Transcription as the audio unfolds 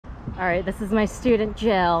All right, this is my student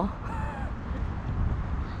Jill.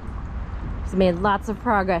 She's made lots of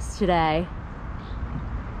progress today.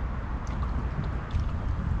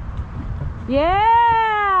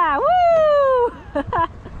 Yeah! Woo!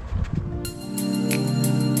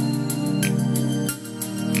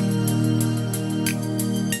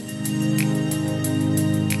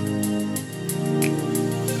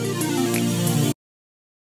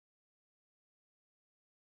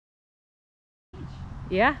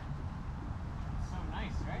 Yeah. So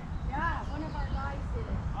nice, right? Yeah, one of our guys did it.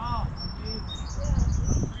 Oh, amazing.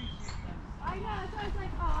 Yeah. I know, so I was like,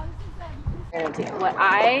 oh, this is them. What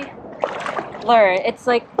I learned, it's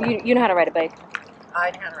like, you know how to ride a bike.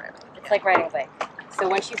 I know, right? It's like riding a bike. So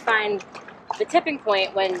once you find the tipping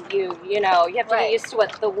point, when you have to get used to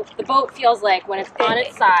what the boat feels like when it's on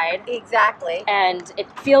its side. Exactly. And it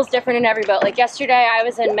feels different in every boat. Like yesterday I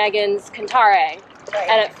was in Megan's Cantare. Right.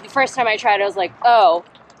 And the first time I tried it, I was like, oh,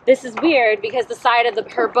 this is weird because the side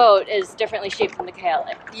of her boat is differently shaped than the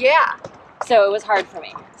Kaylee. Yeah. So it was hard for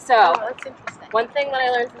me. So Oh, that's interesting. one thing that I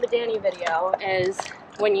learned from the Danny video is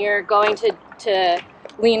when you're going to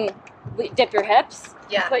dip your hips,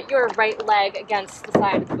 Yeah. put your right leg against the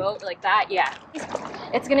side of the boat like that. Yeah.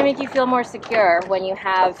 It's going to make you feel more secure when you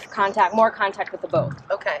have more contact with the boat.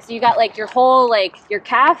 Okay. So you got like your whole, like your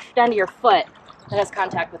calf down to your foot that has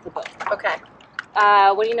contact with the boat. Okay.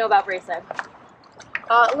 What do you know about bracing?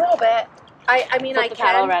 A little bit. I mean, Flip I the can.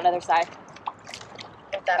 paddle around the other side.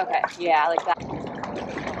 Like that. Okay, yeah, like that.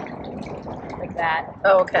 Like that.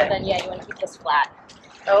 Oh, But okay. then, yeah, you want to keep this flat.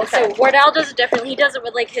 Oh, okay. So Wardell does it differently. He does it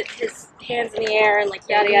with like his hands in the air and like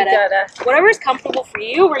yada You yada. gotta- Whatever's comfortable for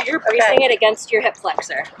you, where you're bracing it against your hip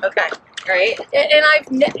flexor. Okay. Right?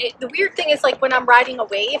 And the weird thing is, like when I'm riding a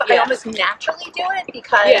wave, I Yeah. almost naturally do it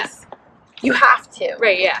because you have to.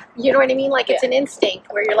 Right, yeah. You know what I mean? Like it's an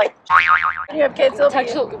instinct where you're like, you have kids.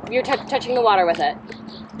 You're touching the water with it.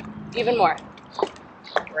 Even more.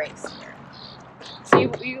 Brace. So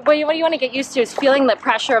what you want to get used to is feeling the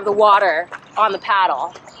pressure of the water on the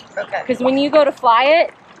paddle. Okay. Because when you go to fly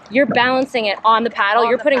it, you're balancing it on the paddle.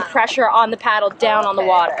 You're putting paddle. pressure on the paddle down on the Okay.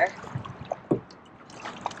 water.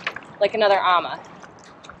 Like another ama.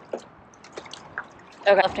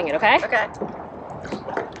 Okay, lifting it, okay? Okay.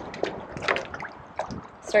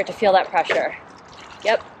 Start to feel that pressure.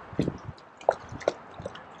 Yep.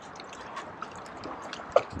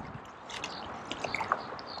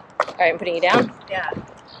 All right, I'm putting you down. Yeah.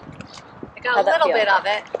 I got How'd a that little feel? bit of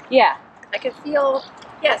it. Yeah. I can feel,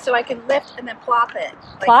 yeah, so I can lift and then plop it.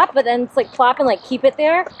 Like, Plop, but then it's like plop and like keep it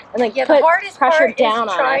there, and like yeah, put the hardest pressure part down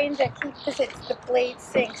is on it. trying to keep, because the blade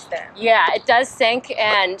sinks then. Yeah, it does sink,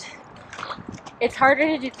 and it's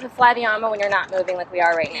harder to fly the ama when you're not moving like we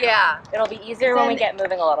are right now. Yeah. It'll be easier when we get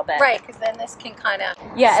moving a little bit. Right, because then this can kind of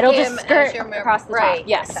Yeah, it'll just skim skirt as you're moving. across the Right. top.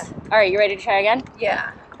 Yes. Okay. All right, you ready to try again?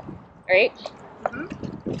 Yeah. All right. Mm-hmm.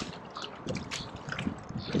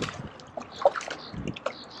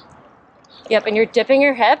 Yep, and you're dipping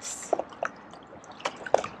your hips.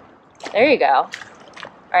 There you go. All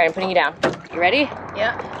right, I'm putting you down. You ready?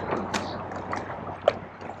 Yeah.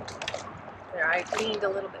 There, I leaned a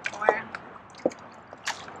little bit more.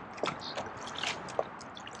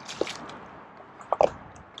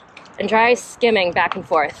 And try skimming back and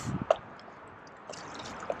forth.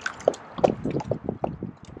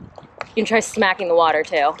 You can try smacking the water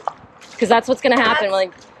too, because that's what's gonna happen.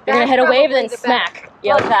 Like you're gonna hit a wave and then smack.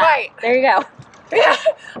 Yeah, like that. Right. There you go. Yeah,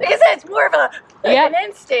 like I said, it's more of an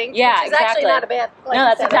instinct, Yeah, which is actually exactly. not a bad. Like No, you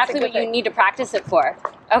that's said, exactly a what good you thing. need to practice it for.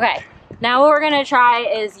 Okay. Now what we're gonna try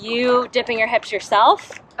is you dipping your hips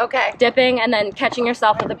yourself, Okay. dipping and then catching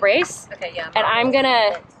yourself with a brace. Okay. Yeah. And I'm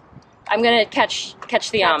gonna catch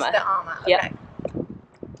the ama. That's the ama. Okay. Yep.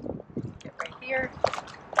 Get right here.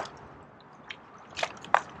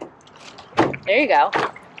 There you go.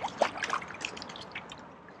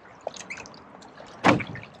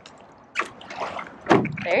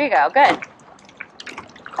 There you go. Good.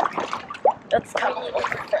 Let's come a little bit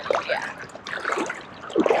further. Yeah.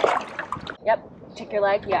 Yep. Check your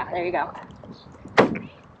leg. Yeah. There you go.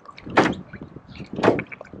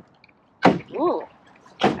 Ooh.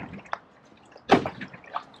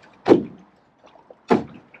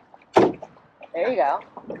 There you go.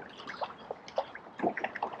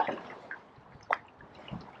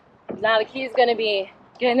 Now the key is going to be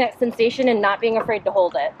getting that sensation and not being afraid to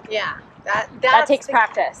hold it. Yeah. That takes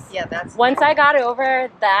practice. Yeah. That's Once I got over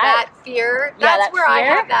that fear. Yeah, That's that where I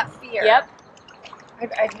fear. have that fear. Yep.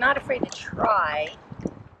 I'm not afraid to try,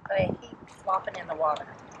 but I hate flopping in the water.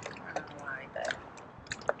 I don't know why, but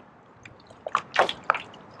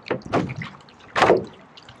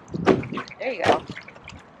There you go.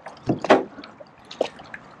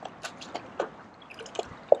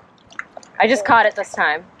 I just caught it this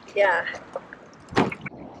time. Yeah.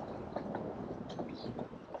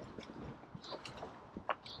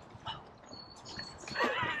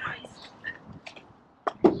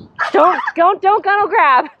 Don't go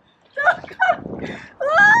grab.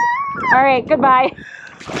 All right, goodbye.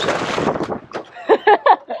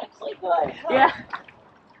 Actually good. Huh? Yeah.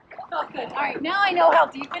 Oh, good. All right, now I know how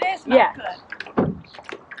deep it is. Yeah. Good.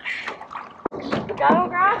 Go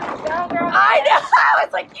grab. I know. I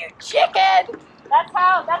was like, you chicken. That's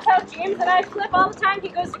how James and I flip all the time. He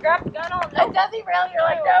goes to grab the gun. It doesn't really. You're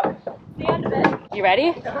like, no. The end of it. You ready?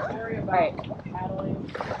 Uh-huh. All right.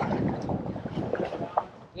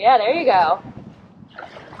 Yeah, there you go.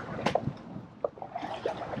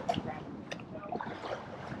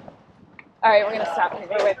 All right, we're gonna stop because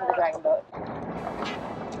we're waiting for the dragon boat.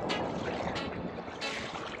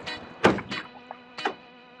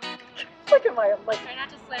 Look at my like. Try not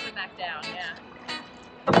to slam it back down. Yeah.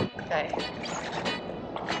 Okay.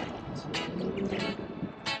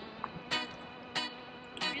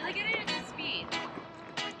 Really get it into speed.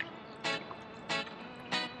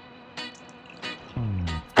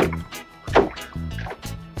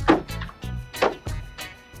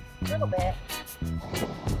 A little bit.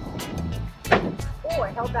 Oh,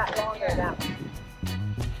 I held that longer. That one.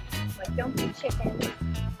 Like, don't be chicken.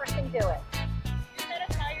 Freaking do it. You gotta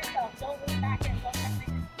tell yourself, don't lean back in, don't touch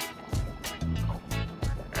fingers.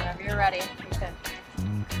 Whenever you're ready, you can.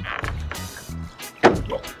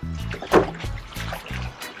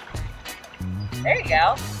 There you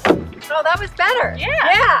go. Oh, that was better. Yeah.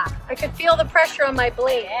 Yeah. I could feel the pressure on my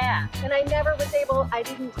blade. Yeah. And I never was able, I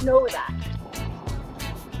didn't know that.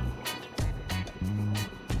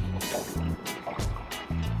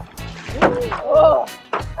 Oh,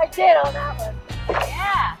 I did on that one.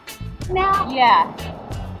 Yeah. Now. Yeah.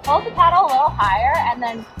 Hold the paddle a little higher and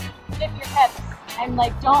then dip your hips and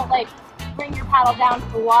don't bring your paddle down to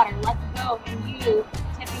the water. Let go and you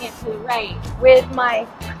tipping it to the right. With my.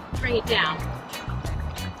 Bring it down.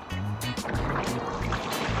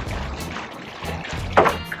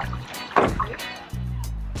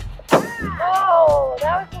 Oh,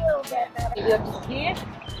 that was a little bit better. You have to speed.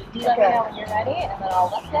 You let me know when you're ready and then I'll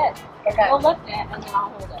lift it. Okay. You'll lift it and then I'll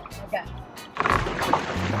hold it. Okay.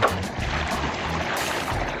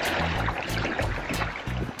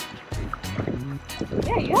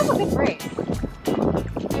 Yeah, you have a good brace.